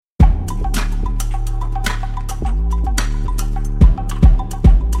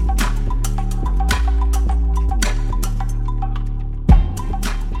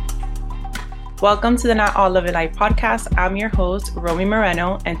Welcome to the Not All Live It Life podcast. I'm your host, Romy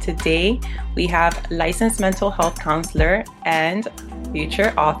Moreno, and today we have licensed mental health counselor and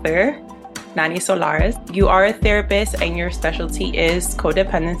future author, Nani Solares. You are a therapist and your specialty is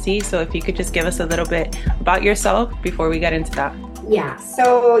codependency. So if you could just give us a little bit about yourself before we get into that. Yeah.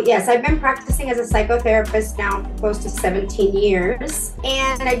 So yes, I've been practicing as a psychotherapist now for close to 17 years.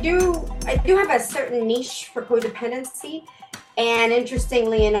 And I do have a certain niche for codependency. And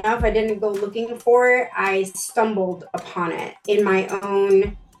interestingly enough, I didn't go looking for it. I stumbled upon it in my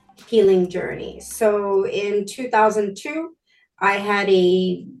own healing journey. So in 2002, I had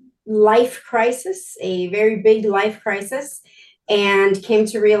a life crisis, a very big life crisis, and came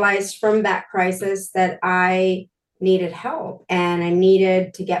to realize from that crisis that I needed help and I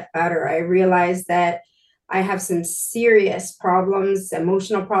needed to get better. I realized that I have some serious problems,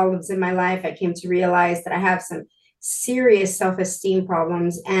 emotional problems in my life. I came to realize that I have some serious self-esteem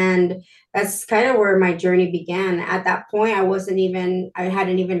problems. And that's kind of where my journey began. At that point, I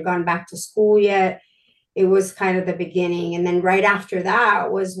hadn't even gone back to school yet. It was kind of the beginning. And then right after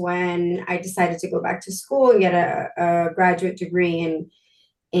that was when I decided to go back to school and get a graduate degree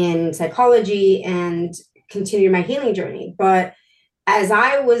in psychology and continue my healing journey. But as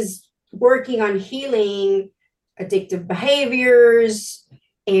I was working on healing addictive behaviors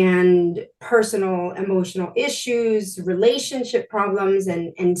and personal emotional issues, relationship problems,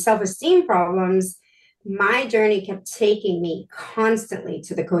 and self-esteem problems, my journey kept taking me constantly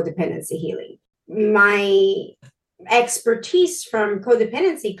to the codependency healing. My expertise from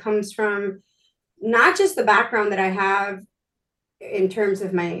codependency comes from not just the background that I have in terms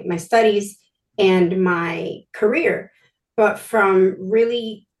of my studies and my career, but from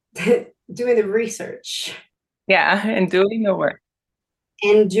really doing the research. Yeah, and doing the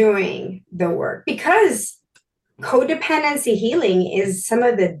work. Because codependency healing is some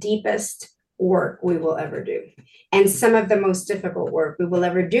of the deepest work we will ever do, and some of the most difficult work we will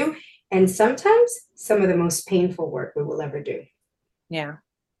ever do, and sometimes some of the most painful work we will ever do. Yeah,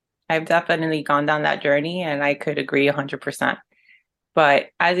 I've definitely gone down that journey and I could agree 100%. But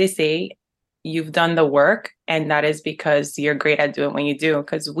as I say, you've done the work, and that is because you're great at doing what you do.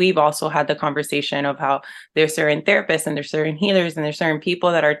 Because we've also had the conversation of how there's certain therapists and there's certain healers and there's certain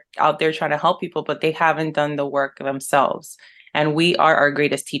people that are out there trying to help people, but they haven't done the work themselves. And we are our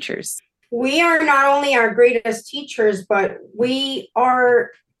greatest teachers. We are not only our greatest teachers, but we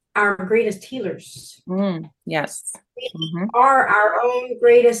are our greatest healers. Yes. We are our own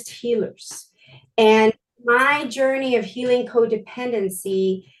greatest healers. And my journey of healing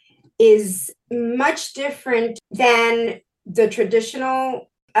codependency is much different than the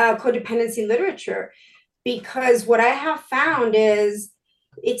traditional codependency literature, because what I have found is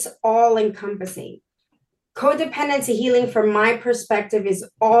it's all encompassing. Codependency healing, from my perspective, is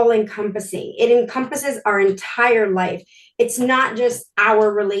all encompassing. It encompasses our entire life. It's not just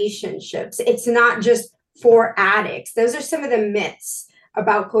our relationships. It's not just for addicts. Those are some of the myths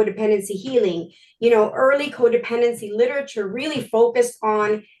about codependency healing. Early codependency literature really focused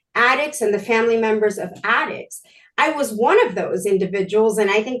on addicts and the family members of addicts. I was one of those individuals, and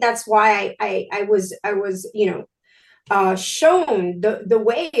I think that's why I was shown the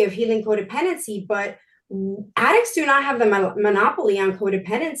way of healing codependency. But addicts do not have the monopoly on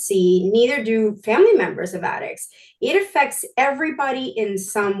codependency, neither do family members of addicts. It affects everybody in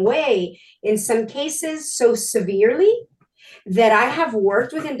some way, in some cases so severely that I have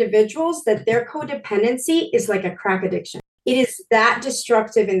worked with individuals that their codependency is like a crack addiction. It is that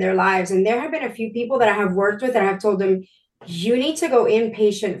destructive in their lives. And there have been a few people that I have worked with that I have told them, you need to go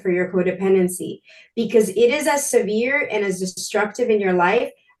inpatient for your codependency, because it is as severe and as destructive in your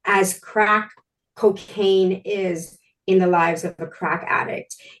life as crack cocaine is in the lives of a crack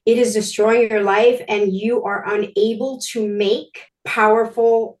addict. It is destroying your life, and you are unable to make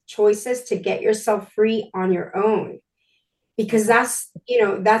powerful choices to get yourself free on your own. Because that's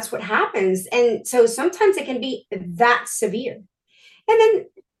what happens. And so sometimes it can be that severe. And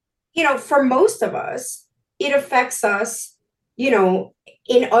then, for most of us, it affects us,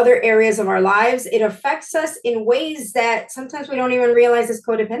 in other areas of our lives. It affects us in ways that sometimes we don't even realize is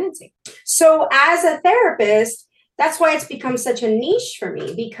codependency. So as a therapist, that's why it's become such a niche for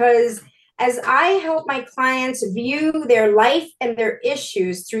me, because as I help my clients view their life and their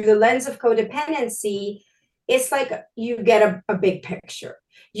issues through the lens of codependency, it's like you get a big picture.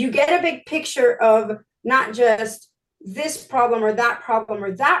 You get a big picture of not just this problem or that problem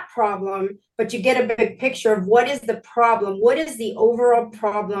or that problem, but you get a big picture of what is the problem, what is the overall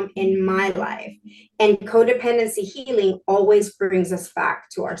problem in my life. And codependency healing always brings us back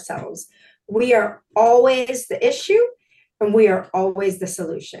to ourselves. We are always the issue, and we are always the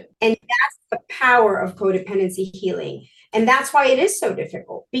solution. And that's the power of codependency healing. And that's why it is so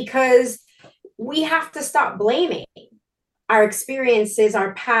difficult, because we have to stop blaming our experiences,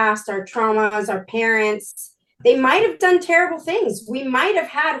 our past, our traumas, our parents. They might have done terrible things. We might have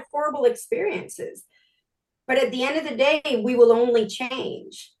had horrible experiences. But at the end of the day, we will only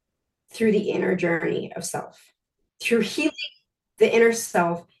change through the inner journey of self, through healing the inner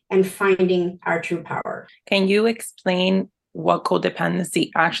self and finding our true power. Can you explain what codependency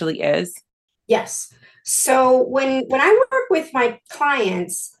actually is? Yes. So when I work with my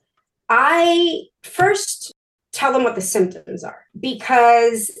clients, I first tell them what the symptoms are,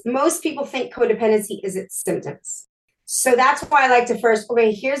 because most people think codependency is its symptoms. So that's why I like to first,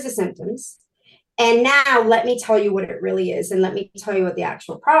 okay, here's the symptoms. And now let me tell you what it really is. And let me tell you what the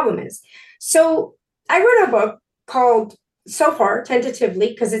actual problem is. So I wrote a book called, so far, tentatively,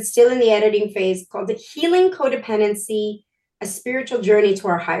 because it's still in the editing phase, called Healing Codependency, A Spiritual Journey to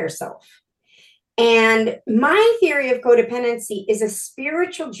Our Higher Self. And my theory of codependency is a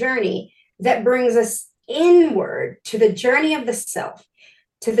spiritual journey that brings us inward to the journey of the self,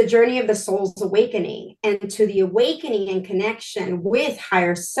 to the journey of the soul's awakening, and to the awakening and connection with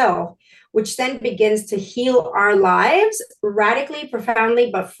higher self, which then begins to heal our lives radically,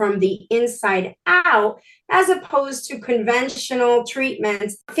 profoundly, but from the inside out, as opposed to conventional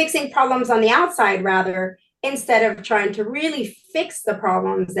treatments, fixing problems on the outside, rather, instead of trying to really fix the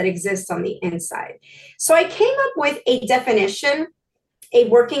problems that exist on the inside. So I came up with a definition, a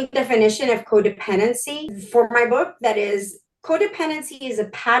working definition of codependency for my book. That is, codependency is a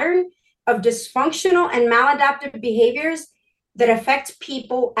pattern of dysfunctional and maladaptive behaviors that affect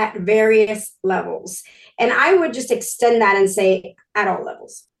people at various levels. And I would just extend that and say at all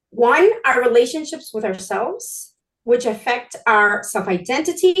levels. One, our relationships with ourselves, which affect our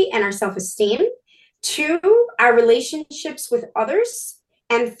self-identity and our self-esteem. Two, our relationships with others.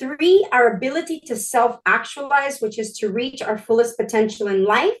 And three, our ability to self-actualize, which is to reach our fullest potential in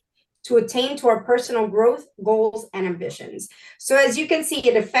life, to attain to our personal growth, goals, and ambitions. So as you can see,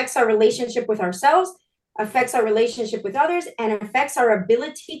 it affects our relationship with ourselves, affects our relationship with others, and affects our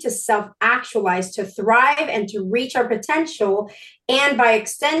ability to self-actualize, to thrive, and to reach our potential, and by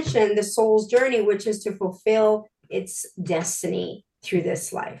extension, the soul's journey, which is to fulfill its destiny through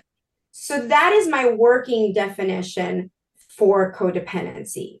this life. So that is my working definition for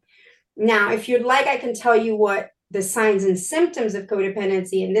codependency. Now, if you'd like, I can tell you what the signs and symptoms of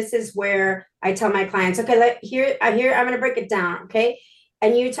codependency, and this is where I tell my clients, okay, I'm going to break it down, okay?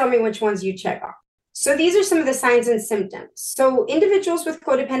 And you tell me which ones you check off. So these are some of the signs and symptoms. So individuals with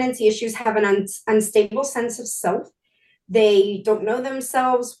codependency issues have an unstable sense of self. They don't know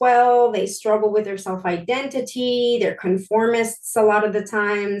themselves well. They struggle with their self-identity. They're conformists a lot of the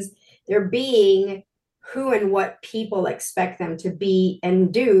times. They're being who and what people expect them to be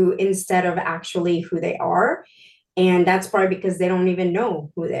and do instead of actually who they are. And that's probably because they don't even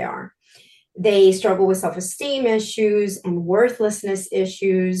know who they are. They struggle with self-esteem issues and worthlessness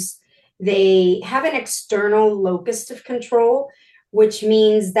issues. They have an external locus of control, which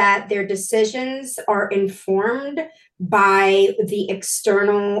means that their decisions are informed by the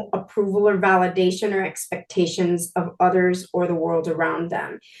external approval or validation or expectations of others or the world around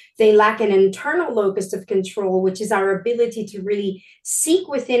them. They lack an internal locus of control, which is our ability to really seek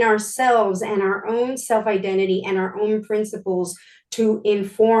within ourselves and our own self-identity and our own principles to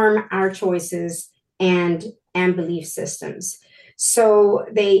inform our choices and belief systems. So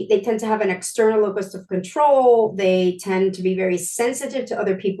they tend to have an external locus of control. They tend to be very sensitive to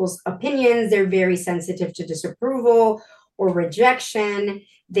other people's opinions. They're very sensitive to disapproval or rejection.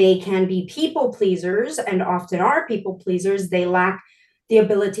 They can be people pleasers and often are people pleasers. They lack the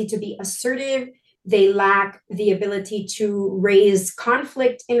ability to be assertive. They lack the ability to raise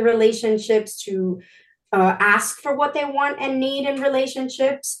conflict in relationships, to ask for what they want and need in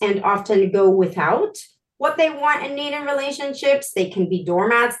relationships, and often go without what they want and need in relationships. They can be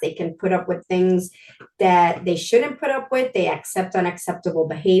doormats. They can put up with things that they shouldn't put up with. They accept unacceptable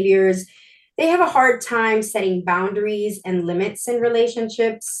behaviors. They have a hard time setting boundaries and limits in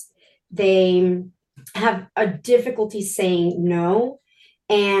relationships. They have a difficulty saying no.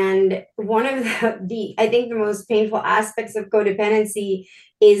 And one of I think the most painful aspects of codependency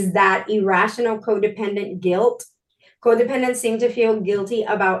is that irrational codependent guilt. Codependents seem to feel guilty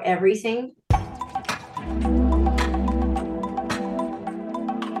about everything.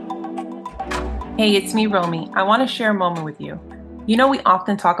 Hey, it's me, Romy. I want to share a moment with you. You know, we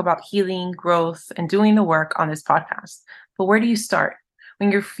often talk about healing, growth, and doing the work on this podcast. But where do you start?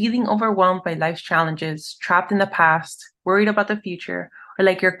 When you're feeling overwhelmed by life's challenges, trapped in the past, worried about the future, or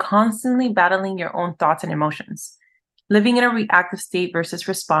like you're constantly battling your own thoughts and emotions. living in a reactive state versus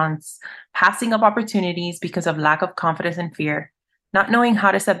response, passing up opportunities because of lack of confidence and fear, not knowing how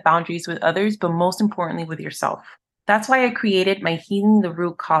to set boundaries with others, but most importantly with yourself. That's why I created my Healing the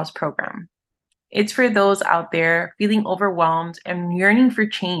Root Cause program. It's for those out there feeling overwhelmed and yearning for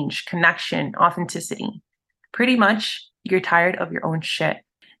change, connection, authenticity. Pretty much, you're tired of your own shit.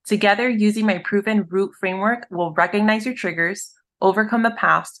 Together, using my proven root framework, we'll recognize your triggers, overcome the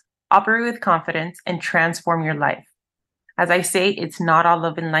past, operate with confidence, and transform your life. As I say, it's not all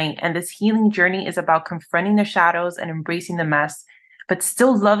love and light, and this healing journey is about confronting the shadows and embracing the mess, but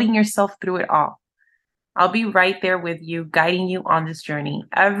still loving yourself through it all. I'll be right there with you, guiding you on this journey,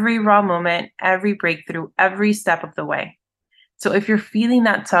 every raw moment, every breakthrough, every step of the way. So if you're feeling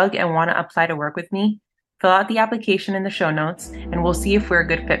that tug and want to apply to work with me, fill out the application in the show notes, and we'll see if we're a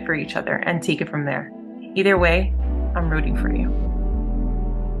good fit for each other and take it from there. Either way, I'm rooting for you.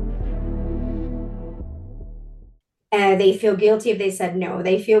 They feel guilty if they said no.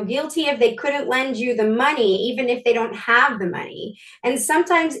 They feel guilty if they couldn't lend you the money, even if they don't have the money. And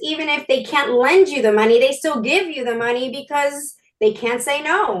sometimes, even if they can't lend you the money, they still give you the money because they can't say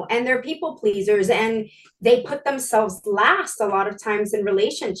no. And they're people pleasers and they put themselves last a lot of times in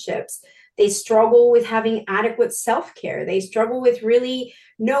relationships. They struggle with having adequate self-care. They struggle with really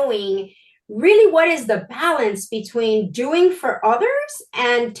knowing really what is the balance between doing for others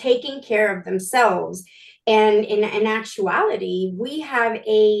and taking care of themselves. And in actuality, we have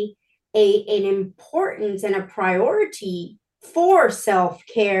an importance and a priority for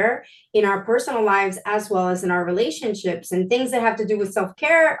self-care in our personal lives as well as in our relationships. And things that have to do with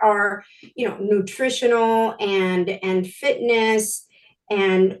self-care are, nutritional and fitness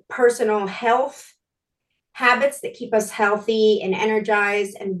and personal health habits that keep us healthy and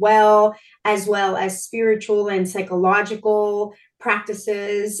energized and well as spiritual and psychological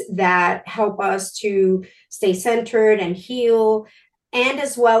practices that help us to stay centered and heal, and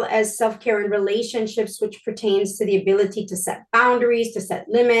as well as self-care in relationships, which pertains to the ability to set boundaries, to set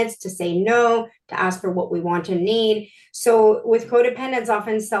limits, to say no, to ask for what we want and need. So with codependents,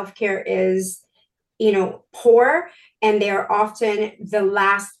 often self-care is poor, and they're often the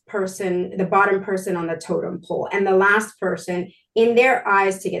last person, the bottom person on the totem pole, and the last person in their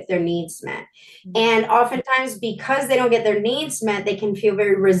eyes to get their needs met. And oftentimes, because they don't get their needs met, they can feel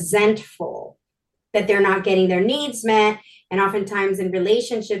very resentful that they're not getting their needs met. And oftentimes in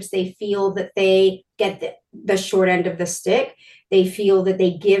relationships, they feel that they get the short end of the stick. They feel that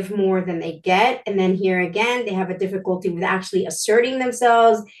they give more than they get. And then here again, they have a difficulty with actually asserting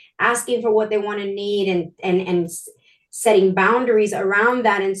themselves, asking for what they want and need, and setting boundaries around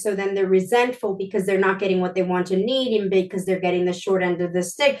that. And so then they're resentful because they're not getting what they want and need, and because they're getting the short end of the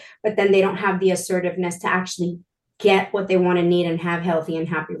stick, but then they don't have the assertiveness to actually get what they want and need and have healthy and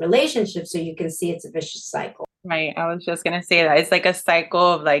happy relationships. So you can see it's a vicious cycle. Right. I was just going to say that it's like a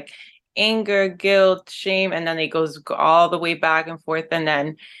cycle of like anger, guilt, shame, and then it goes all the way back and forth. And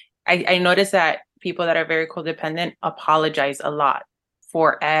then I noticed that people that are very codependent apologize a lot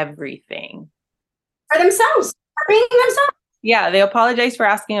for everything. For themselves, for being themselves. Yeah, they apologize for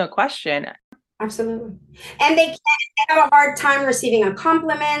asking a question. Absolutely. And they have a hard time receiving a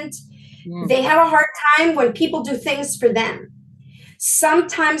compliment. They have a hard time when people do things for them.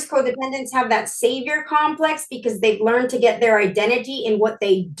 Sometimes codependents have that savior complex because they've learned to get their identity in what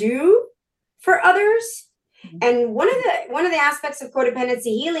they do for others. And one of the aspects of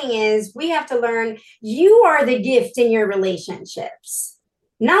codependency healing is we have to learn you are the gift in your relationships,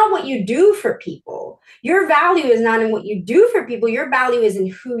 not what you do for people. Your value is not in what you do for people. Your value is in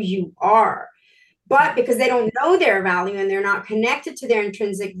who you are. But because they don't know their value and they're not connected to their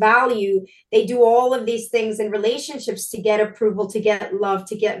intrinsic value, they do all of these things in relationships to get approval, to get love,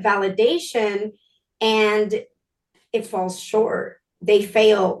 to get validation, and it falls short. They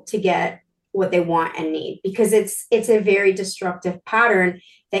fail to get what they want and need because it's a very destructive pattern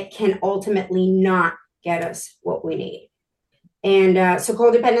that can ultimately not get us what we need. And so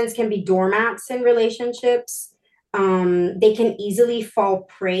codependents can be doormats in relationships. They can easily fall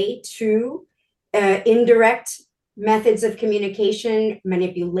prey to indirect methods of communication,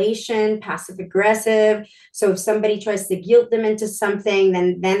 manipulation, passive aggressive. So if somebody tries to guilt them into something,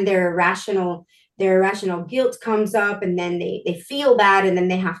 then their irrational guilt comes up, and then they feel that, and then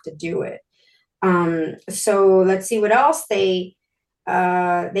they have to do it. So let's see what else. They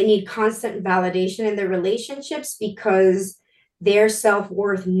need constant validation in their relationships because their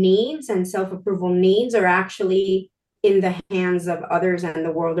self-worth needs and self-approval needs are actually in the hands of others and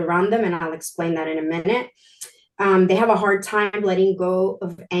the world around them. And I'll explain that in a minute. They have a hard time letting go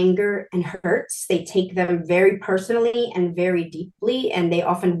of anger and hurts. They take them very personally and very deeply, and they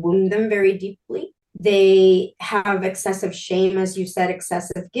often wound them very deeply. They have excessive shame, as you said,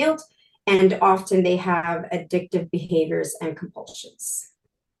 excessive guilt, and often they have addictive behaviors and compulsions.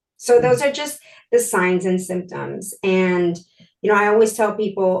 So those are just the signs and symptoms. And, I always tell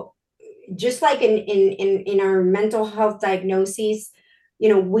people, just like in our mental health diagnoses,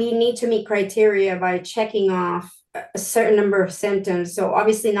 we need to meet criteria by checking off a certain number of symptoms. So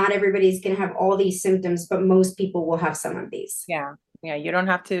obviously not everybody's going to have all these symptoms, but most people will have some of these. Yeah. Yeah. You don't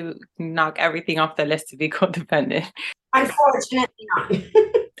have to knock everything off the list to be codependent. Unfortunately not.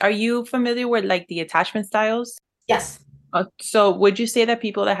 Are you familiar with like the attachment styles? Yes. So would you say that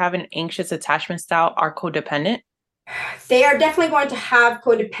people that have an anxious attachment style are codependent? They are definitely going to have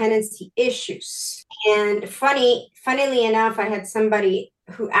codependency issues. And funnily enough, I had somebody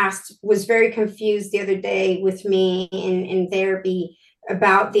who was very confused the other day with me in therapy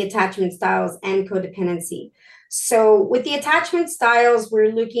about the attachment styles and codependency. So with the attachment styles,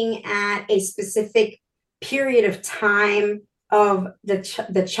 we're looking at a specific period of time of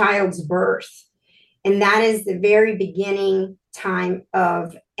the child's birth. And that is the very beginning time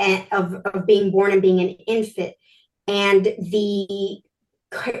of being born and being an infant. And the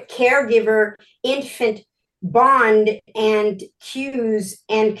caregiver infant bond and cues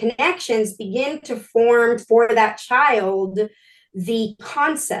and connections begin to form for that child the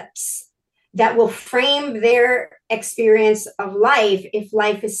concepts that will frame their experience of life. If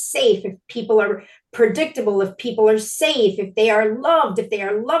life is safe, if people are predictable, if people are safe, if they are loved, if they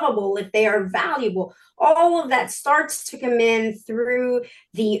are lovable, if they are valuable, all of that starts to come in through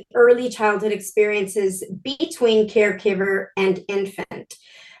the early childhood experiences between caregiver and infant.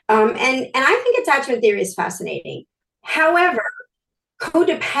 And I think attachment theory is fascinating. However,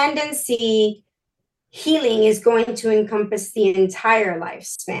 codependency healing is going to encompass the entire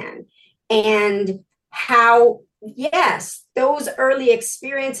lifespan, and how, yes, those early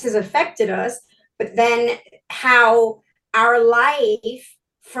experiences affected us, but then how our life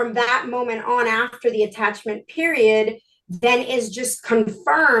from that moment on after the attachment period then is just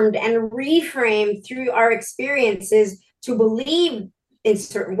confirmed and reframed through our experiences to believe in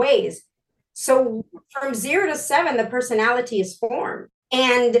certain ways. So from 0 to 7, the personality is formed.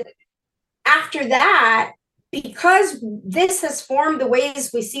 And after that, because this has formed the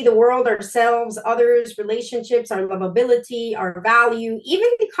ways we see the world, ourselves, others, relationships, our lovability, our value, even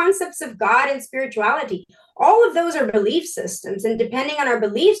the concepts of God and spirituality, all of those are belief systems. And depending on our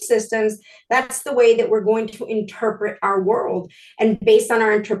belief systems, that's the way that we're going to interpret our world. And based on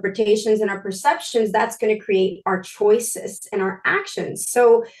our interpretations and our perceptions, that's going to create our choices and our actions.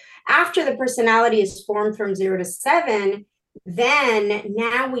 So after the personality is formed from 0 to 7, then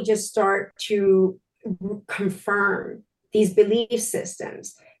now we just start to confirm these belief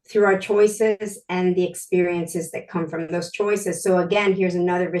systems through our choices and the experiences that come from those choices. So again, here's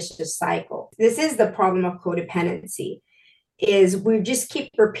another vicious cycle. This is the problem of codependency, is we just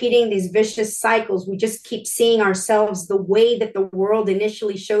keep repeating these vicious cycles. We just keep seeing ourselves the way that the world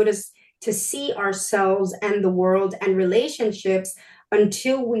initially showed us to see ourselves and the world and relationships,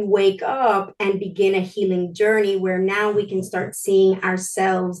 until we wake up and begin a healing journey where now we can start seeing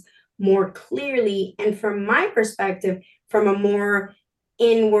ourselves more clearly. And from my perspective, from a more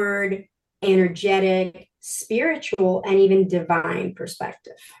inward, energetic, spiritual, and even divine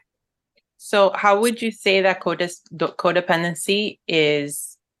perspective. So how would you say that codependency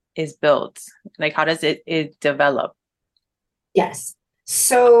is built? Like, how does it develop? Yes.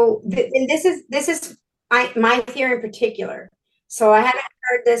 So and this is my theory in particular. So I haven't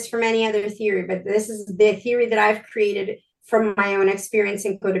heard this from any other theory, but this is the theory that I've created from my own experience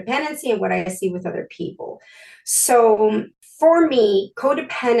in codependency and what I see with other people. So for me,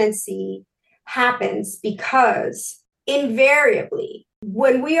 codependency happens because invariably,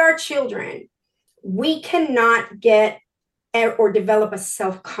 when we are children, we cannot get or develop a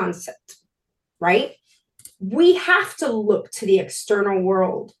self-concept, right? We have to look to the external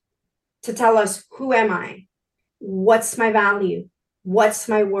world to tell us, who am I? What's my value? What's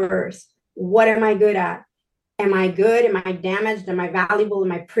my worth? What am I good at? Am I good? Am I damaged? Am I valuable?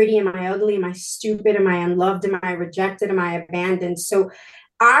 Am I pretty? Am I ugly? Am I stupid? Am I unloved? Am I rejected? Am I abandoned? So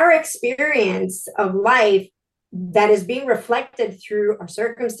our experience of life that is being reflected through our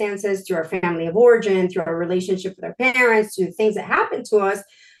circumstances, through our family of origin, through our relationship with our parents, through things that happen to us,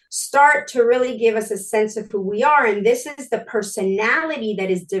 start to really give us a sense of who we are. And this is the personality that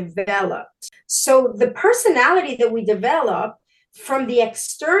is developed. So the personality that we develop from the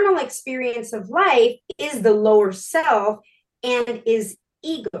external experience of life is the lower self and is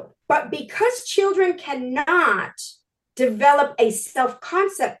ego. But because children cannot develop a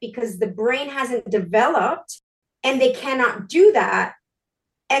self-concept because the brain hasn't developed, and they cannot do that,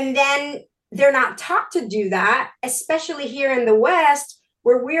 and then they're not taught to do that, especially here in the West,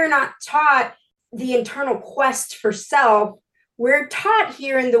 where we're not taught the internal quest for self. We're taught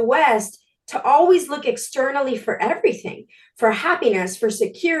here in the West to always look externally for everything, for happiness, for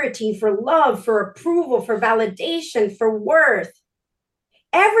security, for love, for approval, for validation, for worth.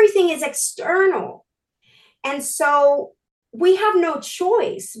 Everything is external. And so we have no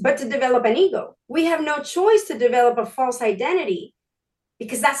choice but to develop an ego. We have no choice to develop a false identity,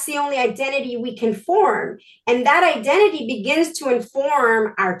 because that's the only identity we can form. And that identity begins to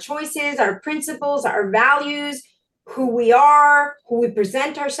inform our choices, our principles, our values, who we are, who we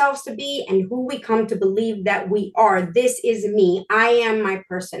present ourselves to be, and who we come to believe that we are. This is me. I am my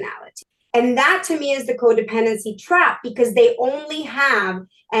personality. And that to me is the codependency trap, because they only have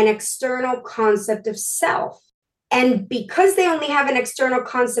an external concept of self. And because they only have an external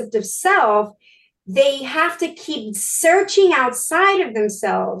concept of self, they have to keep searching outside of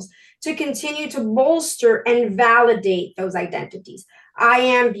themselves to continue to bolster and validate those identities. I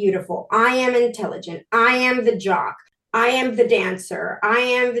am beautiful. I am intelligent. I am the jock. I am the dancer. I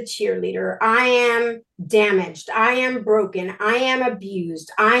am the cheerleader. I am damaged. I am broken. I am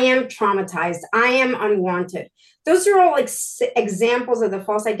abused. I am traumatized. I am unwanted. Those are all examples of the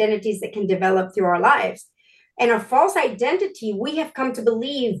false identities that can develop through our lives. And a false identity, we have come to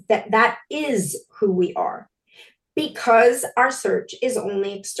believe that that is who we are, because our search is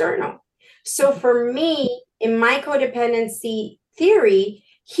only external. So for me, in my codependency theory,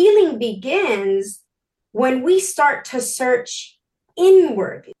 healing begins when we start to search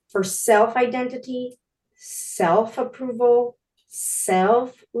inward for self-identity, self-approval,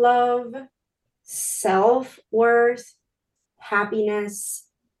 self-love, self-worth, happiness,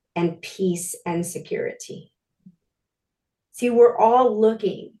 and peace and security. See, we're all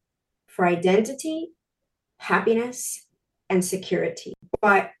looking for identity, happiness, and security,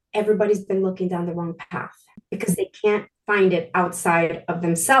 but everybody's been looking down the wrong path because they can't find it outside of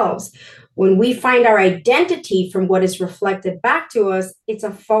themselves. When we find our identity from what is reflected back to us, it's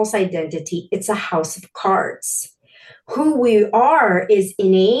a false identity. It's a house of cards. Who we are is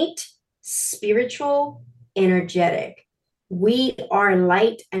innate, spiritual, energetic. We are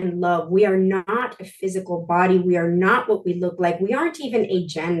light and love. We are not a physical body. We are not what we look like. We aren't even a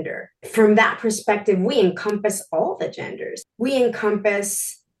gender. From that perspective, we encompass all the genders. We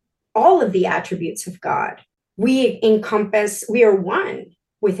encompass all of the attributes of God. We are one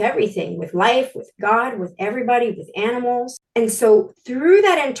with everything, with life, with God, with everybody, with animals. And so through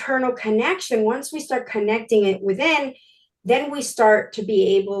that internal connection, once we start connecting it within, then we start to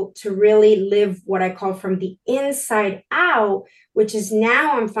be able to really live what I call from the inside out, which is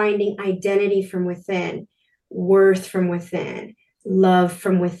now I'm finding identity from within, worth from within, love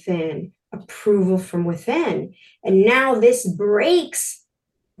from within, approval from within. And now this breaks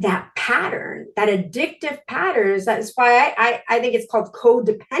that pattern, that addictive patterns. That's why I think it's called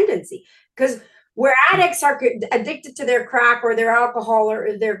codependency, because where addicts are addicted to their crack or their alcohol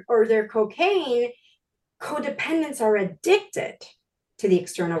or their cocaine, codependents are addicted to the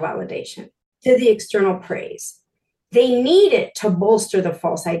external validation, to the external praise. They need it to bolster the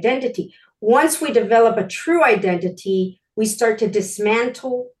false identity. Once we develop a true identity, we start to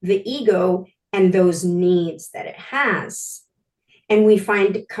dismantle the ego and those needs that it has. And we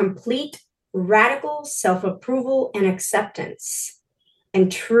find complete, radical self-approval and acceptance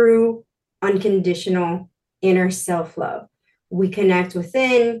and true, unconditional inner self-love. We connect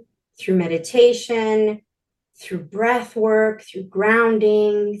within through meditation, through breath work, through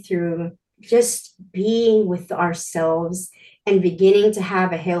grounding, through just being with ourselves and beginning to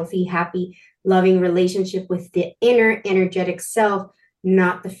have a healthy, happy, loving relationship with the inner energetic self,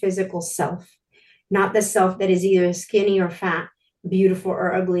 not the physical self, not the self that is either skinny or fat, beautiful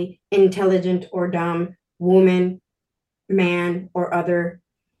or ugly, intelligent or dumb, woman, man, or other.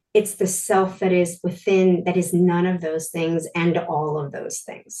 It's the self that is within, that is none of those things and all of those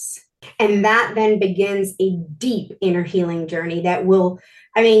things. And that then begins a deep inner healing journey that will,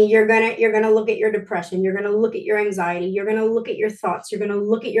 you're gonna look at your depression, you're gonna look at your anxiety, you're gonna look at your thoughts, you're gonna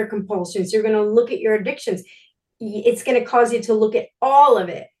look at your compulsions, you're gonna look at your addictions. It's gonna cause you to look at all of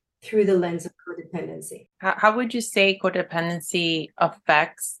it through the lens of codependency. How would you say codependency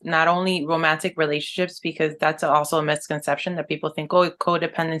affects not only romantic relationships, because that's also a misconception that people think, oh,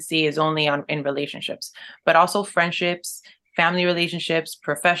 codependency is only in relationships, but also friendships, family relationships,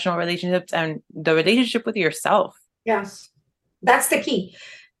 professional relationships, and the relationship with yourself? Yes, that's the key.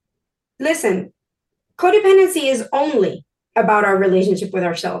 Listen, codependency is only about our relationship with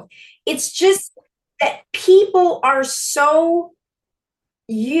ourselves. It's just that people are so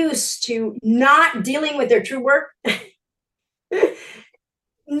used to not dealing with their true work,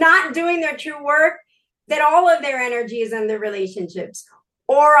 not doing their true work, that all of their energy is on their relationships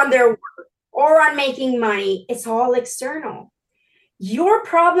or on their work or on making money. It's all external. Your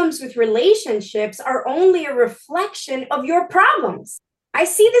problems with relationships are only a reflection of your problems. I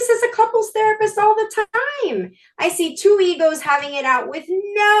see this as a couples therapist all the time. I see two egos having it out with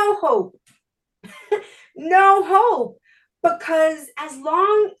no hope. No hope. Because as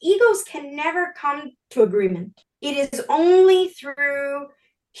long egos can never come to agreement. It is only through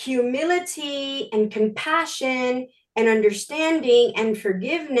humility and compassion and understanding and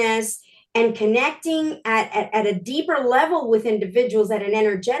forgiveness and connecting at a deeper level with individuals, at an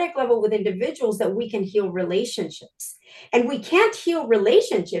energetic level with individuals, that we can heal relationships. And we can't heal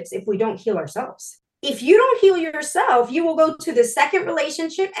relationships if we don't heal ourselves. If you don't heal yourself, you will go to the second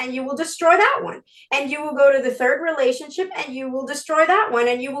relationship and you will destroy that one. And you will go to the third relationship and you will destroy that one.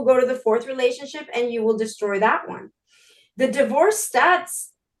 And you will go to the fourth relationship and you will destroy that one. The divorce stats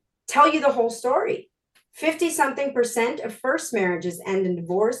tell you the whole story. 50-something% of first marriages end in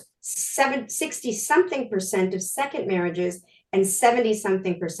divorce, 60-something% of second marriages, and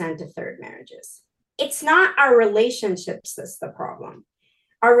 70-something% of third marriages. It's not our relationships that's the problem.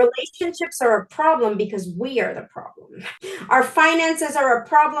 Our relationships are a problem because we are the problem. Our finances are a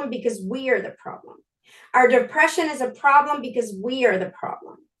problem because we are the problem. Our depression is a problem because we are the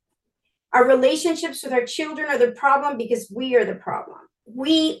problem. Our relationships with our children are the problem because we are the problem.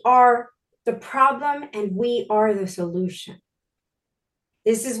 We are the problem and we are the solution.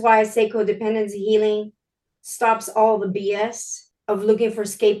 This is why I say codependency healing stops all the BS of looking for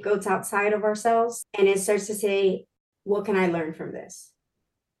scapegoats outside of ourselves. And it starts to say, what can I learn from this?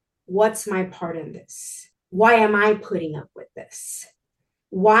 What's my part in this? Why am I putting up with this?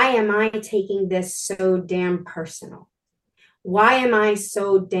 Why am I taking this so damn personal? Why am I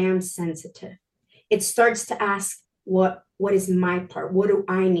so damn sensitive? It starts to ask, what is my part? What do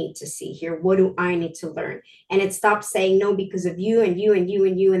I need to see here? What do I need to learn? And it stops saying no because of you and you and you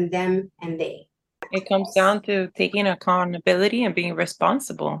and you and them and they. It comes down to taking accountability and being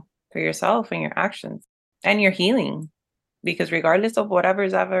responsible for yourself and your actions and your healing. Because regardless of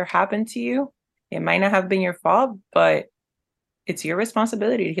whatever's ever happened to you, it might not have been your fault, but it's your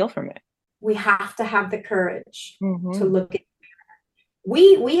responsibility to heal from it. We have to have the courage to look at.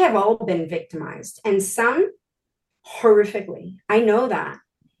 We have all been victimized, and some horrifically. I know that.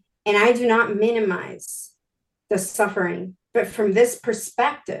 And I do not minimize the suffering. But from this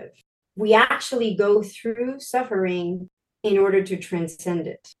perspective, we actually go through suffering in order to transcend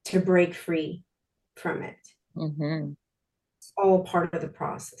it, to break free from it. It's all part of the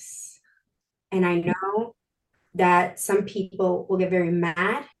process. And I know that some people will get very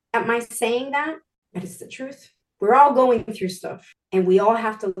mad at my saying that, but it's the truth. We're all going through stuff, and we all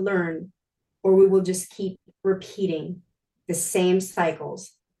have to learn, or we will just keep repeating the same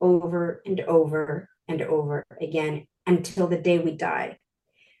cycles over and over and over again until the day we die.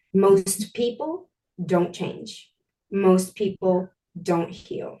 Most people don't change. Most people don't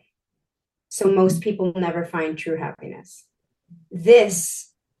heal. So most people never find true happiness.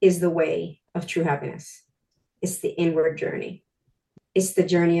 This is the way of true happiness. It's the inward journey. It's the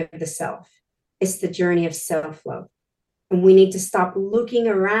journey of the self. It's the journey of self-love. And we need to stop looking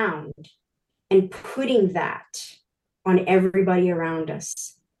around and putting that on everybody around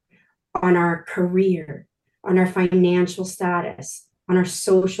us, on our career, on our financial status, on our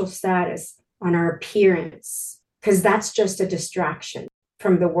social status, on our appearance, because that's just a distraction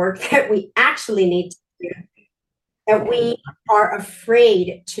from the work that we actually need to do, that we are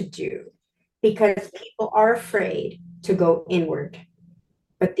afraid to do, because people are afraid to go inward.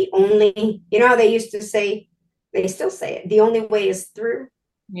 But the only, how they used to say, they still say it, the only way is through.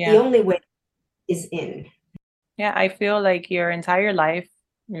 The only way is in. Yeah, I feel like your entire life,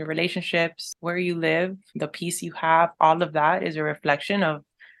 your relationships, where you live, the peace you have, all of that is a reflection of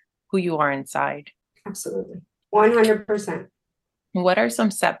who you are inside. Absolutely. 100%. What are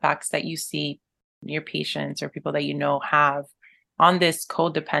some setbacks that you see your patients or people that you know have on this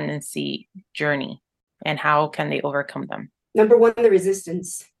codependency journey, and how can they overcome them? Number one, the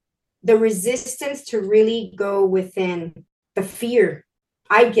resistance. The resistance to really go within, the fear.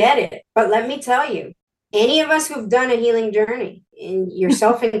 I get it, but let me tell you, any of us who've done a healing journey, and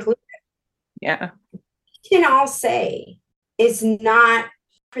yourself included, we can all say it's not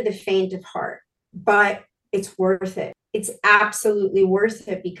for the faint of heart, but it's worth it. It's absolutely worth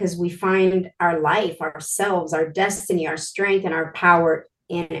it, because we find our life, ourselves, our destiny, our strength, and our power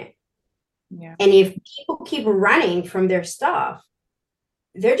in it. And if people keep running from their stuff,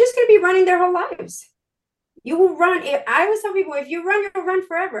 they're just going to be running their whole lives. You will run. I always tell people, if you run, you'll run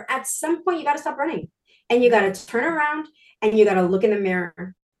forever. At some point, you got to stop running, and you got to turn around, and you got to look in the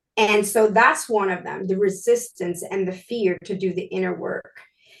mirror, And so that's one of them, the resistance and the fear to do the inner work.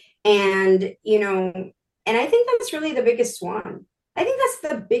 And, and I think that's really the biggest one. I think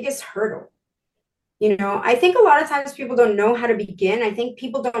that's the biggest hurdle. I think a lot of times people don't know how to begin. I think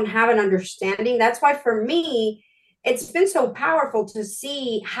people don't have an understanding. That's why for me, it's been so powerful to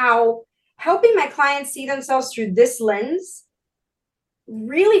see how helping my clients see themselves through this lens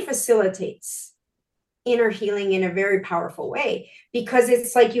really facilitates inner healing in a very powerful way, because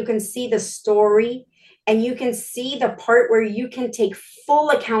it's like you can see the story and you can see the part where you can take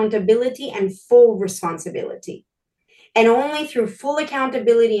full accountability and full responsibility. And only through full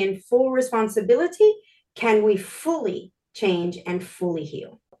accountability and full responsibility can we fully change and fully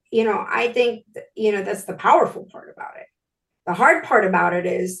heal. I think, that's the powerful part about it. The hard part about it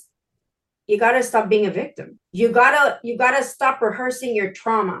is you got to stop being a victim. You got to stop rehearsing your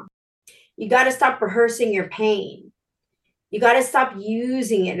trauma. You got to stop rehearsing your pain. You got to stop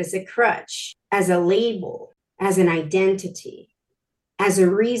using it as a crutch, as a label, as an identity, as a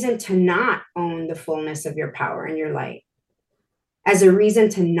reason to not own the fullness of your power and your light, as a reason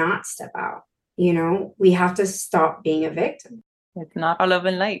to not step out. We have to stop being a victim. It's not all love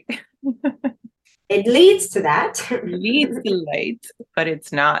and light. It leads to that. It leads to light, but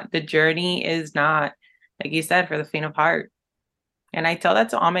it's not. The journey is not, like you said, for the faint of heart. And I tell that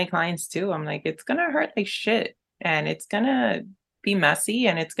to all my clients too. I'm like, it's going to hurt like shit, and it's going to be messy,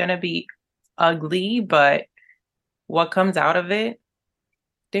 and it's going to be ugly, but what comes out of it,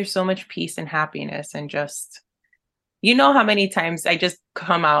 there's so much peace and happiness, and just, how many times I just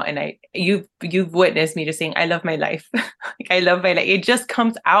come out and you've witnessed me just saying, I love my life. Like, I love my life. It just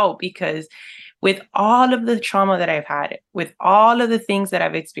comes out because with all of the trauma that I've had, with all of the things that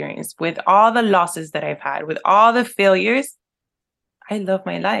I've experienced, with all the losses that I've had, with all the failures, I love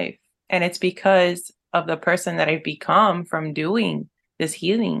my life. And it's because of the person that I've become from doing this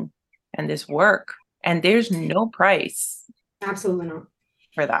healing and this work. And there's no price. Absolutely not.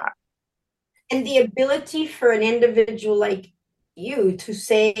 For that. And the ability for an individual like you to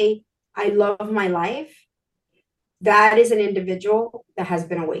say, I love my life, that is an individual that has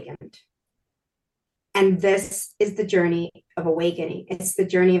been awakened. And this is the journey of awakening. It's the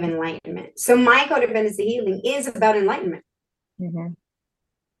journey of enlightenment. So my codependency healing is about enlightenment. Mm-hmm.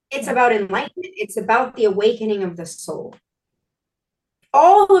 It's about enlightenment. It's about the awakening of the soul.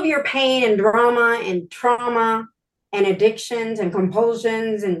 All of your pain and drama and trauma and addictions and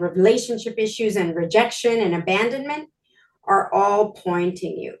compulsions and relationship issues and rejection and abandonment are all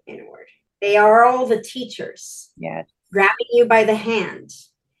pointing you inward. They are all the teachers. Yes. Grabbing you by the hand,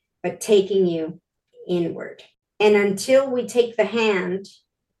 but taking you inward. And until we take the hand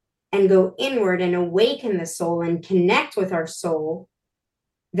and go inward and awaken the soul and connect with our soul,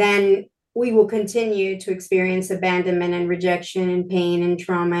 then we will continue to experience abandonment and rejection and pain and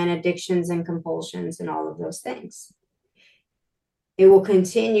trauma and addictions and compulsions and all of those things. It will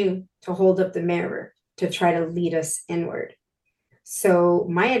continue to hold up the mirror to try to lead us inward. So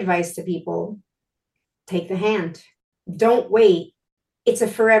my advice to people, take the hand. Don't wait. It's a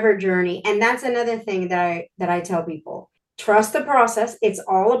forever journey. And that's another thing that I tell people. Trust the process. It's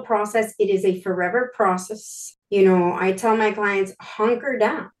all a process. It is a forever process. I tell my clients, hunker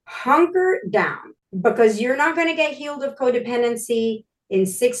down, because you're not going to get healed of codependency in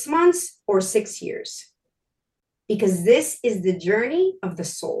 6 months or 6 years, because this is the journey of the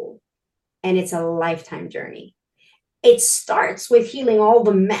soul, and it's a lifetime journey. It starts with healing all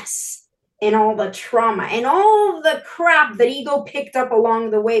the mess and all the trauma and all the crap that ego picked up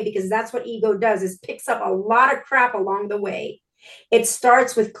along the way, because that's what ego does, is picks up a lot of crap along the way. It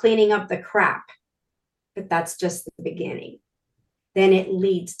starts with cleaning up the crap, but that's just the beginning. Then it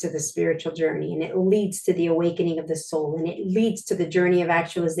leads to the spiritual journey, and it leads to the awakening of the soul, and it leads to the journey of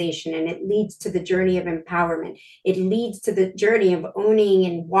actualization, and it leads to the journey of empowerment. It leads to the journey of owning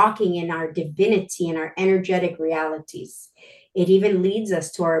and walking in our divinity and our energetic realities. It even leads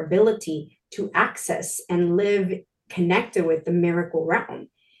us to our ability to access and live connected with the miracle realm,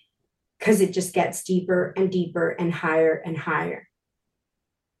 because it just gets deeper and deeper and higher and higher.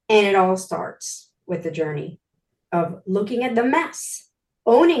 And it all starts with the journey of looking at the mess,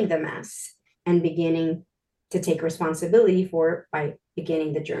 owning the mess, and beginning to take responsibility for it by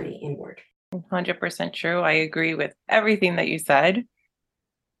beginning the journey inward. 100% true. I agree with everything that you said.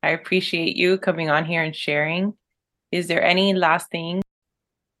 I appreciate you coming on here and sharing. Is there any last thing?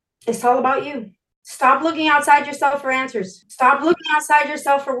 It's all about you. Stop looking outside yourself for answers. Stop looking outside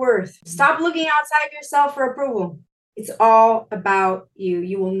yourself for worth. Stop looking outside yourself for approval. It's all about you.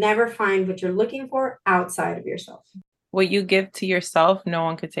 You will never find what you're looking for outside of yourself. What you give to yourself, no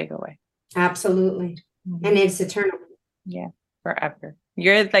one could take away. Absolutely. Mm-hmm. And it's eternal. Yeah, forever.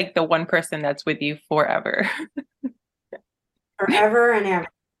 You're like the one person that's with you forever. forever and ever.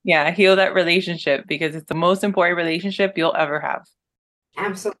 Yeah, heal that relationship because it's the most important relationship you'll ever have.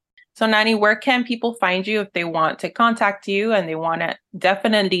 Absolutely. So, Nani, where can people find you if they want to contact you and they want to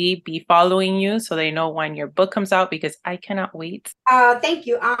definitely be following you so they know when your book comes out because I cannot wait. Thank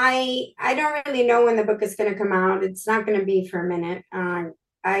you. I don't really know when the book is going to come out. It's not going to be for a minute. I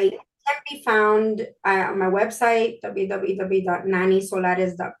can be found on my website,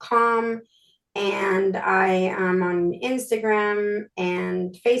 www.nanisolares.com. And I am on Instagram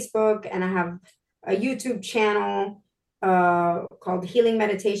and Facebook, and I have a YouTube channel called Healing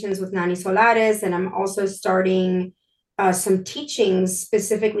Meditations with Nani Solares. And I'm also starting some teachings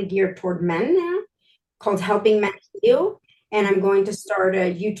specifically geared toward men now called Helping Men Heal. And I'm going to start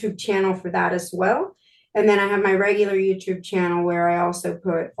a YouTube channel for that as well. And then I have my regular YouTube channel where I also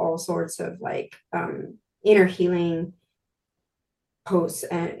put all sorts of like inner healing posts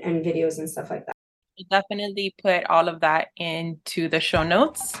and videos and stuff like that. I'll definitely put all of that into the show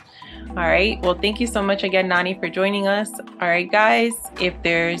notes. All right. Well, thank you so much again, Nani, for joining us. All right, guys, if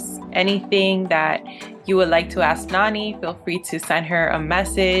there's anything that you would like to ask Nani, feel free to send her a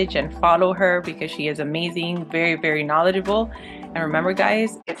message and follow her because she is amazing, very, very knowledgeable. And remember,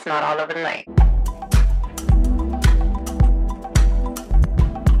 guys, it's not all overnight.